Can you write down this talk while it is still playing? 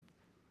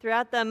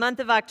Throughout the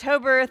month of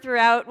October,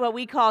 throughout what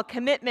we call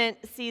commitment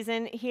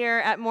season here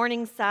at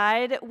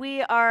Morningside,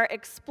 we are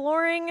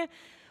exploring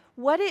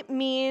what it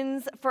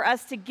means for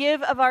us to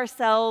give of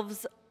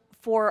ourselves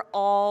for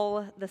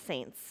all the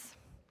saints.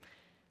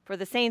 For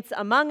the saints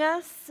among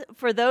us,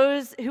 for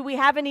those who we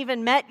haven't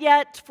even met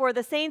yet, for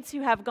the saints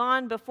who have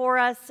gone before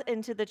us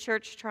into the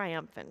church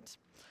triumphant.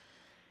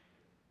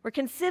 We're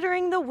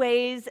considering the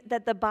ways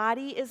that the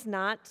body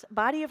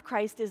of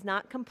Christ is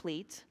not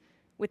complete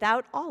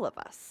without all of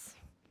us,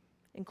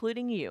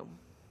 including you.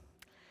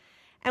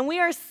 And we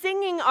are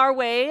singing our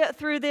way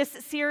through this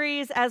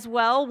series as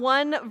well,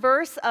 one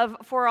verse of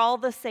For All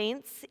the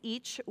Saints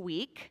each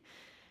week.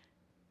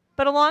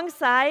 But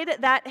alongside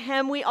that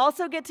hymn, we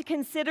also get to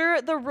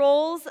consider the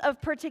roles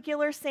of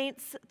particular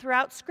saints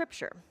throughout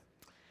Scripture.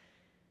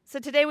 So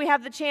today we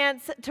have the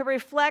chance to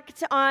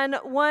reflect on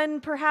one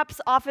perhaps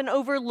often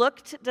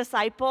overlooked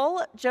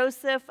disciple,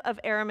 Joseph of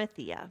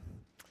Arimathea.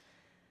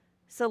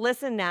 So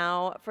listen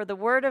now for the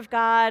word of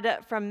God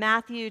from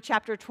Matthew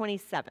chapter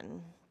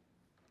 27.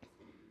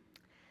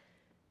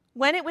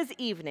 When it was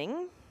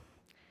evening,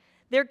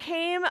 there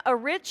came a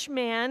rich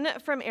man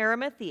from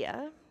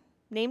Arimathea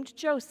named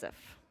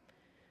Joseph,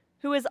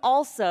 who is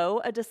also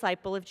a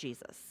disciple of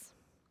Jesus.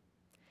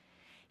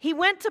 He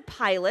went to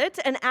Pilate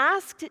and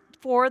asked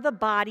for the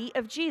body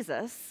of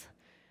Jesus,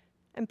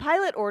 and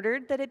Pilate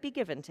ordered that it be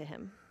given to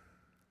him.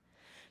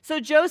 So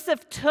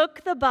Joseph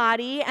took the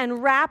body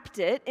and wrapped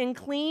it in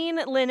clean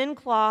linen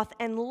cloth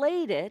and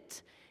laid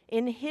it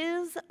in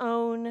his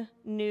own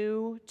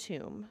new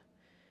tomb,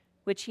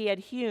 which he had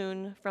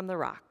hewn from the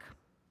rock.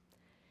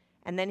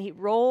 And then he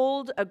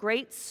rolled a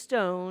great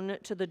stone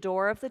to the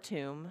door of the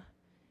tomb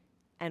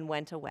and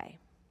went away.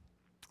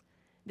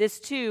 This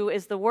too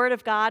is the word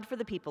of God for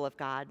the people of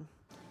God.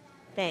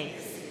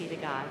 Thanks be to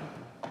God.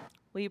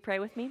 Will you pray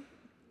with me?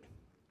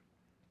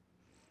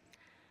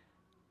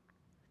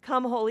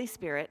 Come, Holy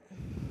Spirit,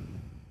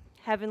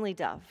 heavenly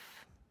dove,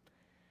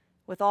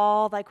 with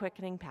all thy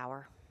quickening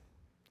power.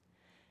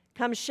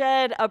 Come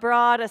shed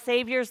abroad a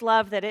Savior's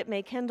love that it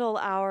may kindle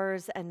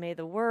ours, and may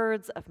the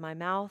words of my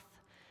mouth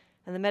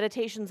and the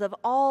meditations of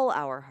all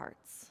our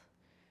hearts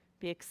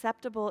be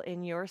acceptable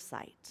in your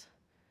sight,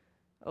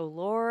 O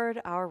Lord,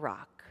 our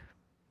rock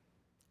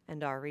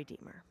and our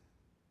Redeemer.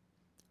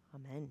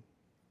 Amen.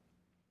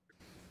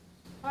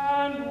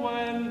 And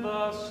when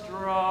the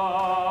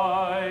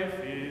strife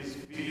is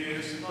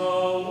fierce, the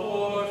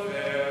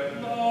warfare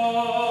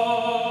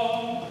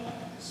long,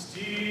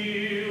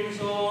 steals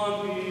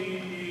on the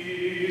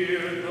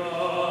ear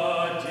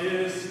the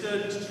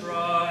distant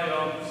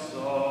triumph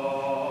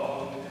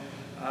song,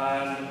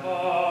 and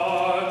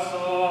hearts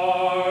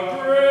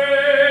are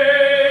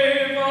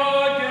brave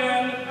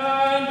again,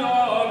 and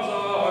arms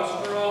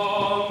are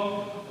strong.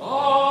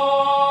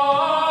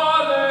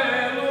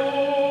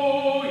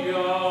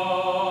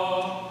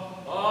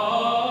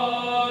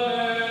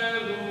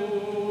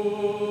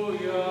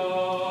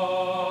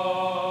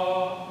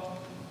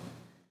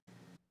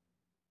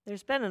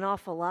 There's been an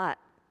awful lot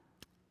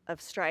of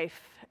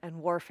strife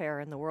and warfare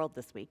in the world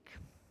this week.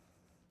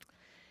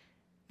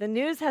 The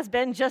news has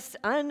been just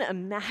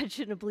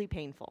unimaginably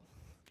painful.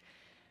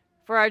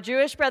 For our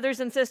Jewish brothers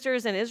and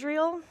sisters in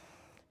Israel,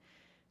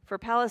 for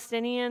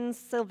Palestinian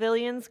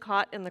civilians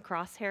caught in the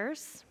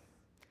crosshairs.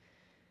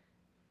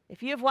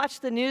 If you have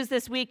watched the news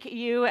this week,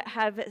 you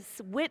have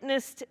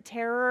witnessed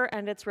terror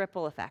and its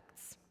ripple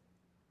effects.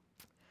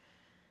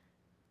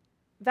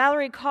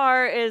 Valerie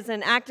Carr is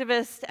an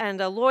activist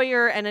and a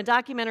lawyer and a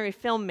documentary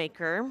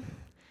filmmaker,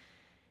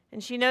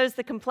 and she knows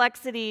the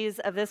complexities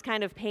of this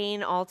kind of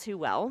pain all too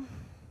well.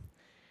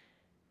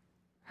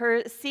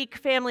 Her Sikh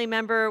family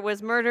member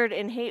was murdered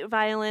in hate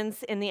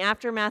violence in the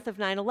aftermath of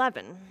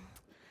 9/11.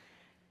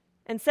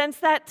 And since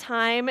that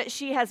time,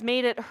 she has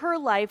made it her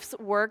life's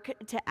work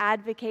to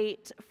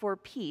advocate for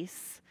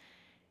peace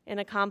in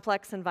a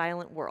complex and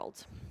violent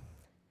world.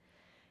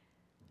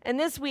 And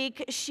this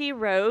week, she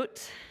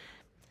wrote,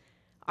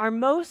 "Our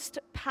most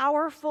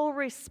powerful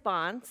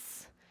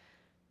response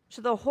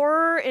to the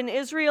horror in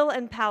Israel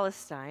and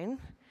Palestine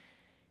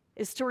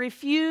is to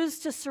refuse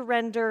to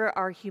surrender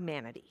our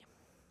humanity."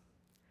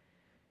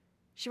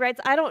 She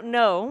writes, "I don't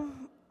know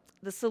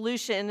the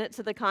solution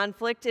to the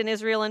conflict in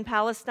Israel and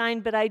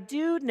Palestine, but I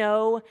do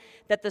know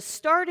that the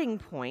starting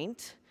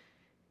point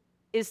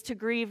is to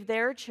grieve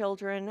their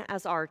children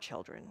as our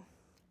children.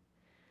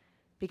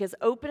 Because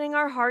opening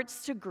our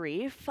hearts to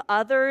grief,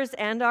 others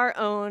and our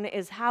own,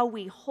 is how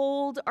we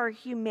hold our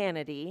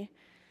humanity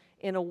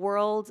in a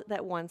world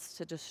that wants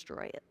to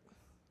destroy it.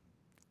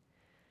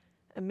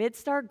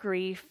 Amidst our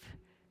grief,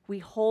 we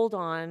hold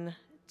on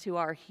to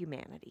our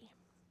humanity."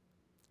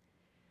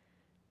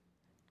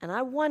 And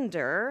I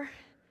wonder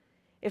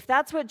if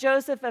that's what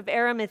Joseph of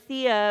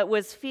Arimathea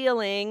was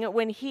feeling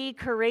when he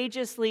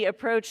courageously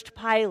approached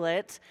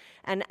Pilate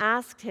and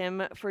asked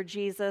him for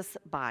Jesus'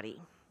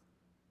 body.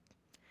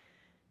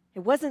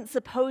 It wasn't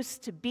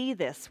supposed to be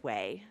this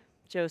way,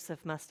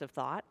 Joseph must have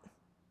thought.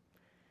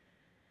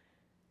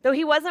 Though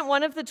he wasn't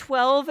one of the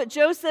 12,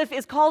 Joseph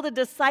is called a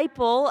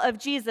disciple of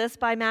Jesus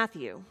by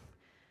Matthew.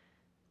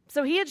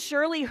 So he had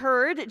surely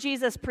heard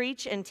Jesus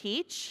preach and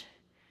teach.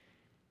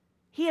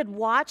 He had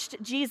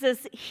watched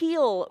Jesus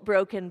heal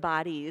broken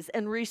bodies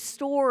and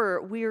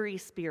restore weary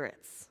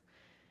spirits.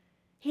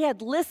 He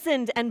had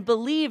listened and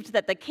believed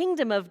that the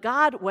kingdom of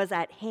God was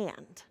at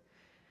hand.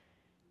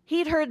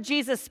 He'd heard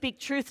Jesus speak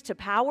truth to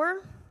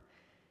power,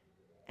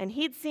 and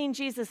he'd seen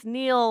Jesus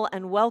kneel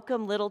and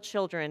welcome little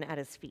children at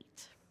his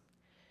feet.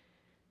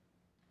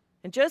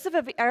 And Joseph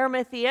of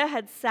Arimathea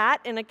had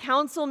sat in a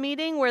council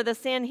meeting where the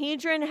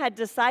Sanhedrin had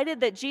decided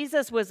that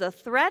Jesus was a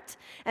threat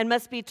and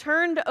must be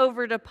turned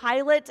over to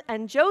Pilate,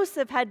 and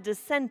Joseph had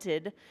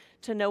dissented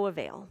to no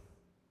avail.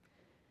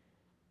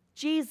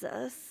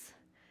 Jesus,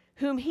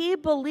 whom he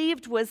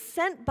believed was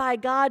sent by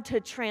God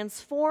to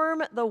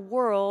transform the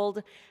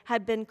world,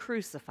 had been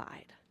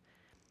crucified.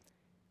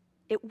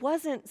 It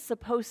wasn't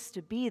supposed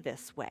to be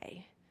this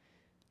way,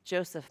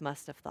 Joseph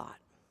must have thought.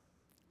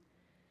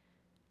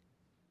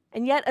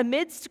 And yet,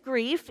 amidst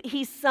grief,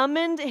 he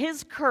summoned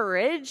his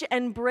courage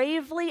and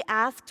bravely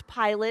asked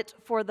Pilate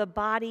for the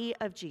body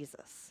of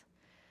Jesus.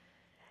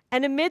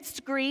 And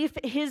amidst grief,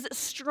 his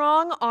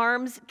strong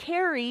arms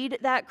carried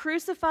that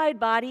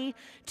crucified body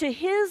to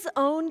his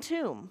own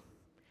tomb.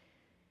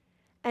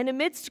 And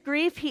amidst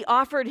grief, he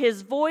offered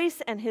his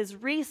voice and his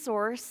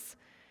resource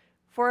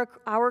for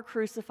our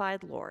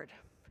crucified Lord.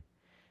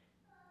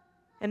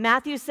 And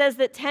Matthew says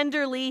that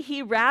tenderly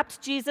he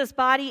wrapped Jesus'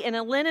 body in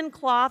a linen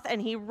cloth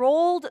and he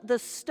rolled the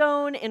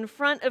stone in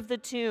front of the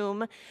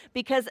tomb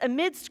because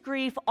amidst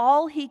grief,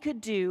 all he could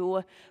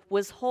do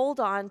was hold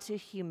on to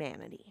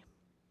humanity.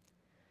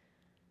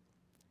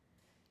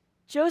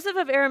 Joseph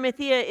of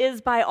Arimathea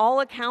is, by all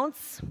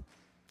accounts,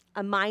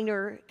 a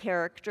minor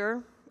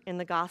character in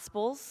the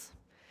Gospels.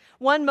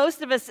 One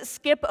most of us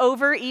skip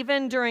over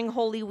even during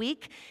Holy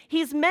Week.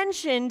 He's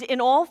mentioned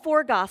in all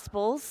four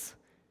Gospels,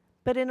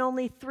 but in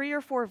only 3 or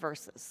 4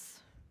 verses.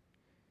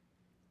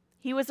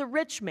 He was a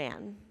rich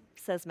man,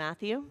 says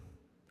Matthew.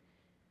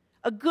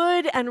 A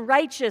good and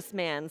righteous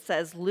man,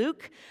 says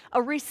Luke.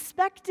 A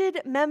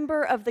respected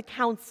member of the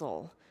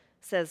council,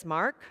 says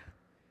Mark.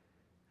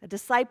 A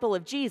disciple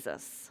of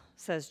Jesus,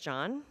 says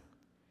John.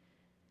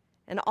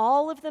 And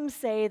all of them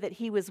say that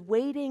he was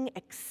waiting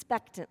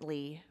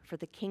expectantly for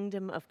the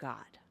kingdom of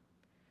God.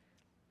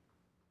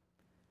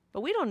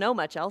 But we don't know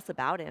much else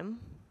about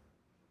him.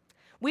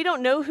 We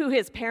don't know who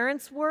his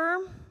parents were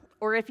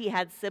or if he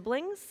had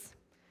siblings.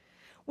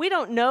 We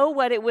don't know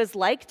what it was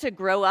like to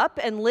grow up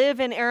and live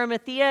in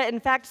Arimathea.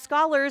 In fact,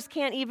 scholars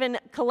can't even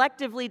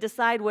collectively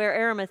decide where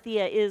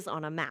Arimathea is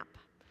on a map.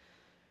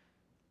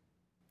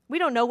 We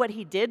don't know what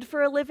he did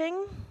for a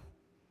living,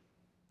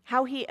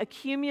 how he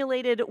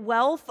accumulated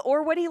wealth,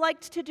 or what he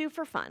liked to do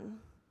for fun.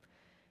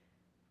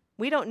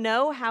 We don't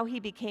know how he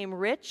became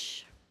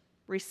rich,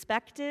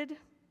 respected,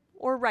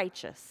 or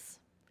righteous.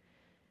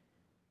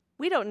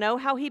 We don't know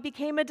how he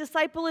became a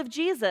disciple of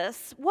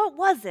Jesus. What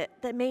was it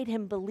that made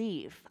him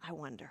believe, I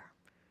wonder?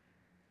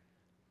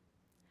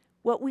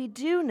 What we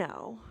do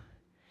know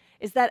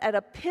is that at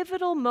a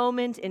pivotal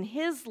moment in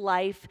his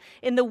life,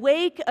 in the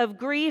wake of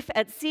grief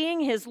at seeing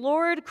his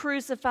Lord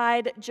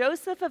crucified,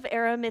 Joseph of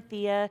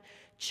Arimathea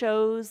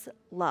chose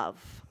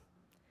love.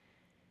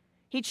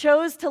 He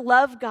chose to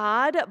love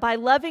God by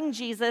loving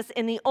Jesus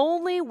in the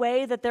only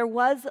way that there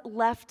was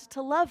left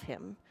to love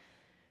him,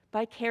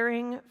 by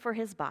caring for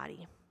his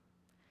body.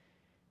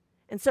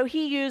 And so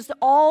he used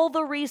all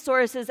the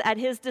resources at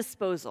his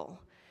disposal,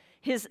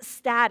 his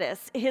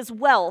status, his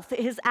wealth,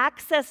 his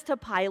access to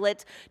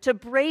Pilate, to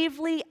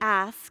bravely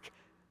ask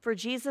for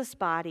Jesus'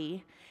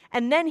 body.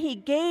 And then he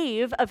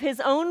gave of his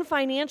own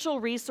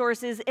financial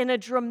resources in a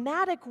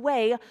dramatic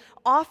way,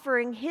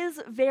 offering his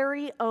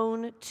very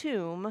own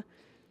tomb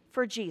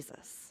for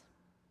Jesus.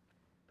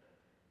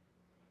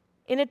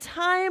 In a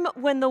time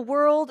when the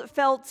world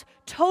felt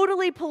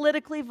totally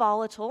politically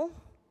volatile,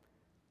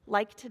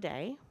 like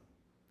today,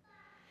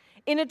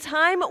 in a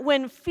time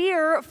when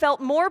fear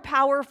felt more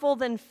powerful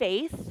than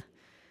faith,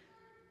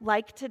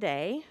 like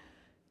today,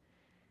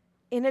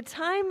 in a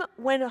time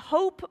when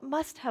hope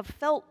must have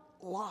felt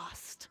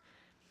lost,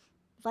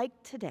 like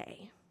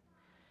today,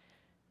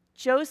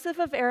 Joseph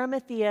of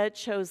Arimathea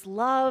chose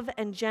love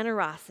and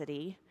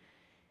generosity,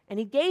 and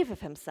he gave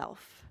of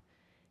himself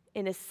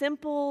in a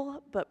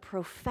simple but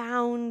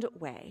profound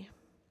way.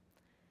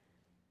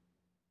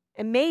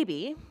 And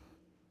maybe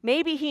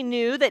he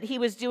knew that he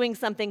was doing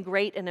something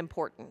great and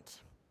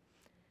important.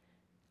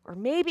 Or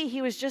maybe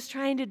he was just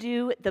trying to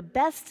do the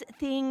best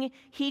thing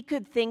he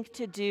could think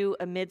to do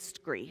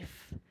amidst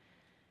grief.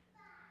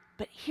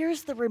 But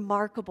here's the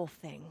remarkable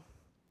thing.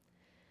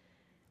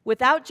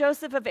 Without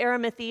Joseph of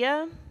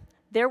Arimathea,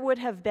 there would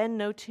have been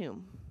no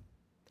tomb.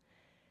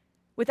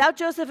 Without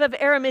Joseph of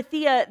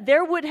Arimathea,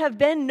 there would have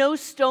been no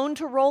stone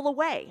to roll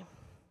away.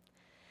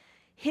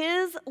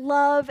 His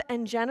love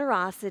and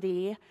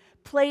generosity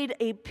played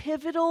a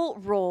pivotal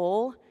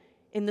role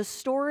in the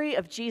story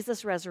of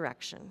Jesus'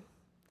 resurrection.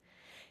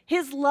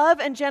 His love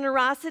and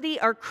generosity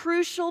are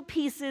crucial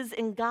pieces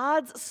in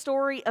God's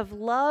story of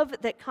love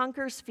that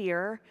conquers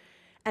fear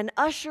and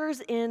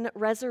ushers in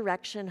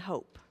resurrection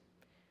hope.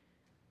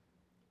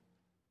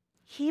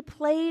 he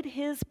played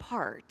his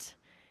part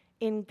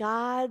in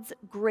God's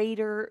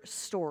greater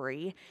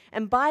story.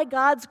 And by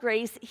God's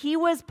grace, he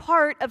was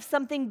part of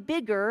something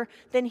bigger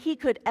than he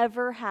could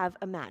ever have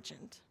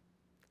imagined.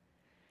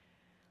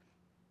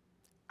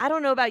 I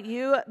don't know about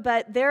you,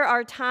 but there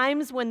are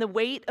times when the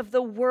weight of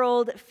the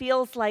world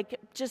feels like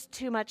just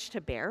too much to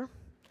bear.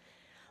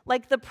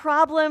 Like the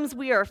problems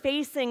we are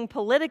facing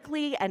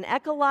politically and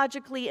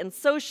ecologically and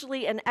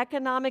socially and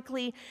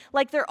economically,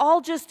 like they're all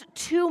just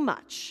too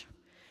much,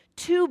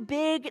 too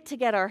big to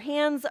get our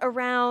hands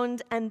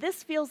around, and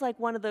this feels like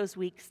one of those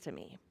weeks to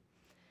me.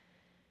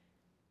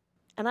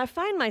 And I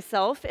find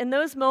myself in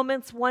those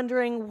moments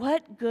wondering,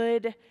 what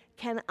good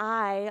can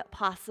I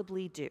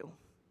possibly do?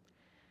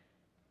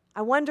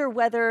 I wonder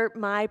whether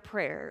my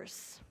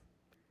prayers,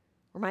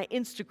 or my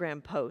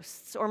Instagram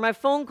posts, or my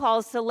phone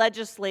calls to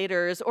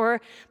legislators,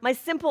 or my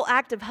simple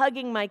act of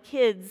hugging my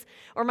kids,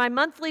 or my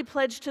monthly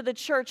pledge to the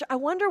church, I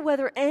wonder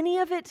whether any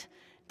of it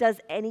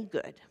does any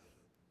good.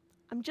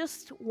 I'm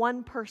just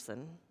one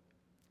person.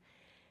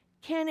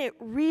 Can it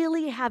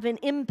really have an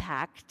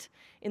impact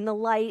in the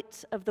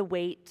light of the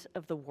weight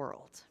of the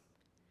world?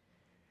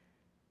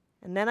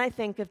 And then I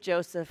think of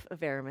Joseph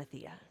of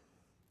Arimathea.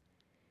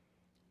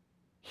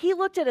 He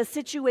looked at a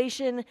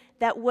situation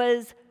that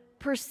was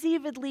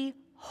perceivedly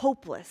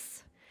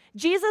hopeless.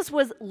 Jesus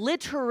was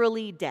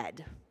literally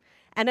dead.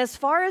 And as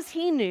far as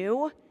he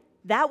knew,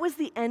 that was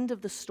the end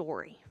of the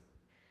story.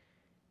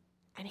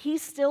 And he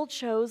still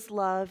chose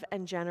love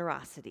and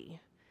generosity.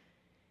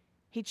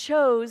 He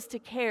chose to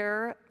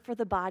care for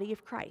the body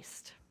of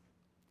Christ.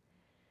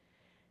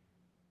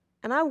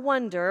 And I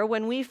wonder,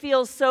 when we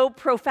feel so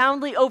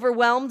profoundly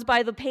overwhelmed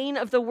by the pain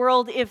of the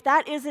world, if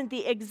that isn't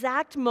the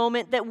exact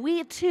moment that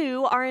we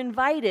too are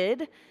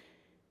invited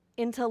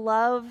into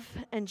love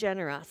and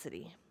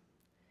generosity.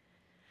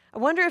 I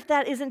wonder if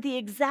that isn't the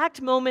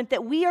exact moment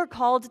that we are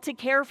called to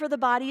care for the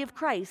body of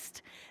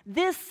Christ,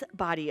 this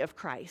body of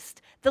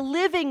Christ, the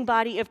living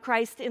body of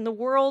Christ in the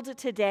world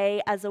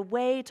today, as a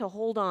way to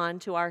hold on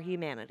to our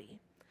humanity.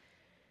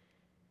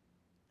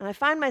 And I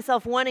find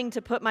myself wanting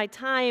to put my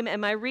time and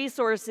my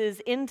resources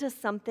into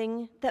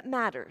something that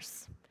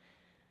matters,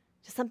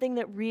 to something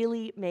that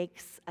really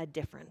makes a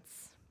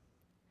difference.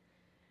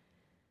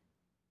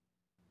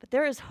 But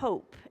there is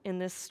hope in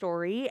this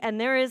story, and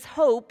there is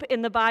hope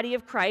in the body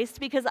of Christ,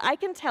 because I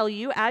can tell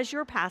you, as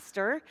your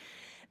pastor,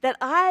 that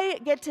I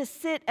get to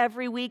sit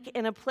every week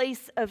in a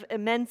place of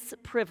immense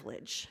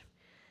privilege,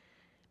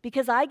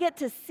 because I get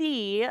to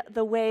see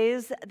the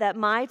ways that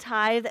my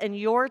tithe and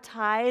your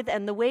tithe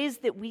and the ways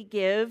that we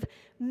give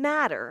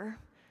matter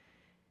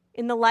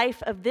in the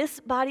life of this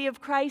body of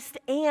Christ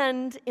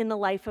and in the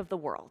life of the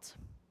world.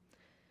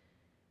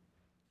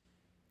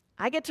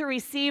 I get to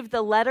receive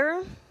the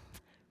letter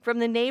from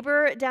the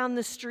neighbor down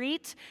the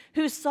street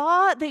who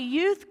saw the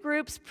youth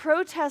group's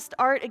protest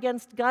art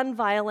against gun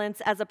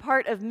violence as a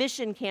part of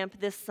mission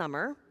camp this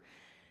summer,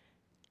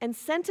 and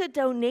sent a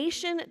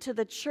donation to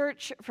the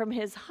church from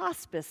his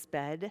hospice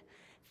bed,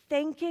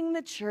 thanking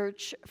the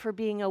church for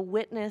being a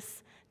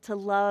witness to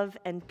love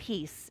and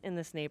peace in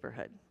this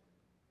neighborhood.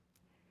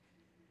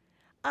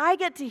 I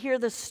get to hear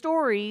the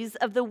stories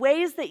of the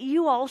ways that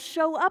you all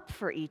show up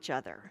for each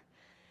other,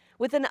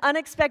 with an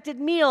unexpected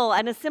meal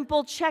and a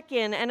simple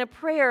check-in and a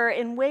prayer,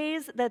 in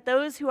ways that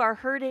those who are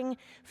hurting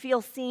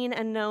feel seen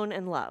and known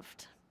and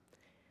loved.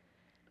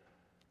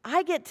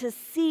 I get to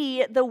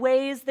see the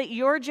ways that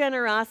your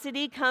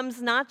generosity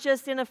comes not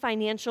just in a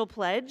financial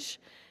pledge,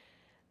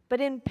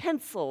 but in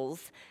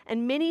pencils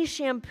and mini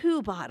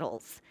shampoo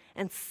bottles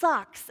and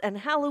socks and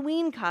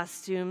Halloween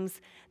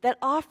costumes that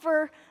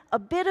offer a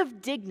bit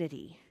of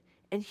dignity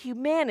and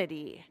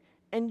humanity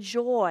and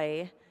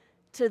joy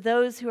to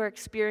those who are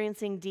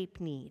experiencing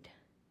deep need.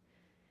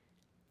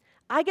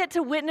 I get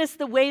to witness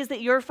the ways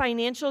that your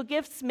financial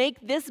gifts make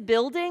this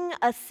building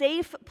a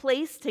safe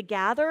place to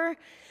gather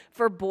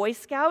for Boy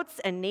Scouts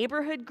and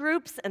neighborhood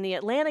groups and the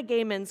Atlanta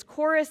Gay Men's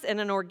Chorus and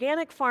an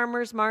organic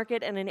farmers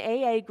market and an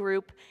AA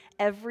group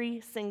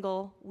every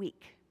single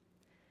week.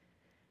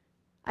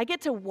 I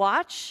get to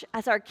watch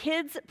as our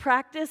kids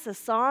practice a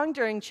song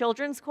during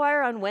children's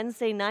choir on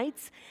Wednesday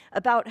nights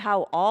about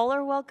how all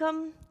are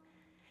welcome.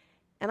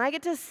 And I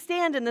get to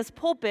stand in this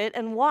pulpit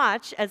and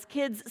watch as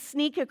kids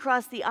sneak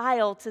across the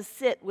aisle to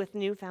sit with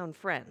newfound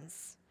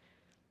friends.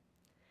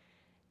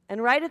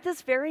 And right at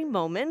this very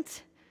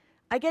moment,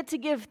 I get to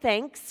give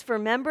thanks for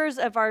members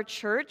of our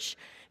church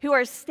who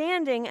are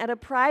standing at a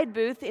pride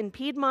booth in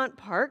Piedmont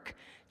Park,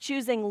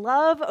 choosing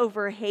love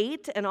over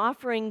hate and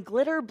offering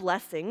glitter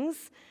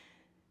blessings,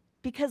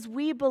 because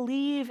we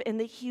believe in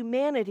the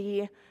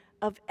humanity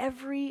of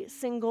every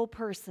single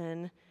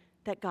person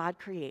that God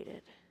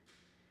created.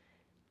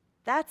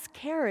 That's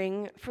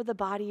caring for the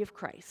body of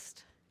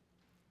Christ.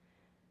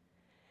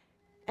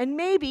 And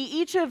maybe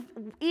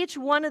each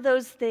one of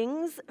those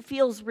things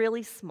feels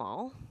really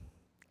small.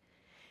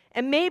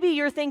 And maybe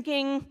you're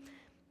thinking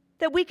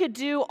that we could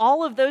do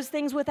all of those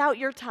things without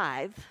your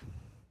tithe.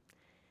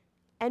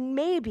 And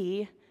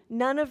maybe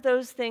none of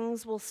those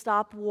things will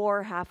stop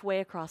war halfway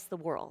across the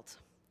world.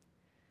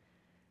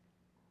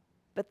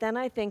 But then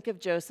I think of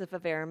Joseph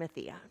of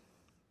Arimathea,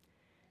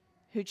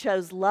 who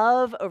chose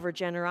love over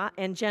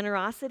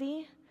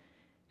generosity,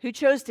 who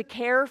chose to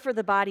care for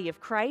the body of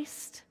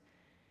Christ,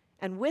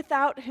 and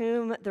without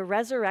whom the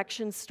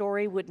resurrection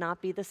story would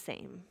not be the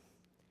same.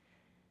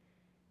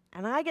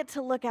 And I get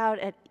to look out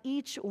at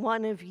each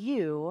one of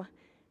you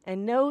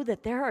and know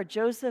that there are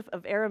Joseph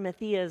of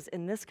Arimatheas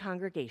in this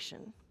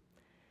congregation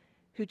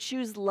who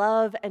choose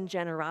love and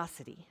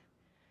generosity,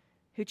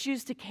 who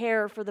choose to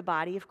care for the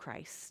body of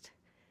Christ.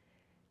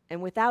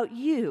 And without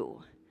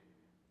you,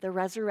 the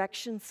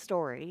resurrection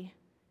story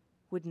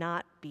would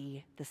not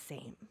be the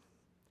same.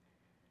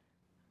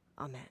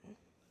 Amen.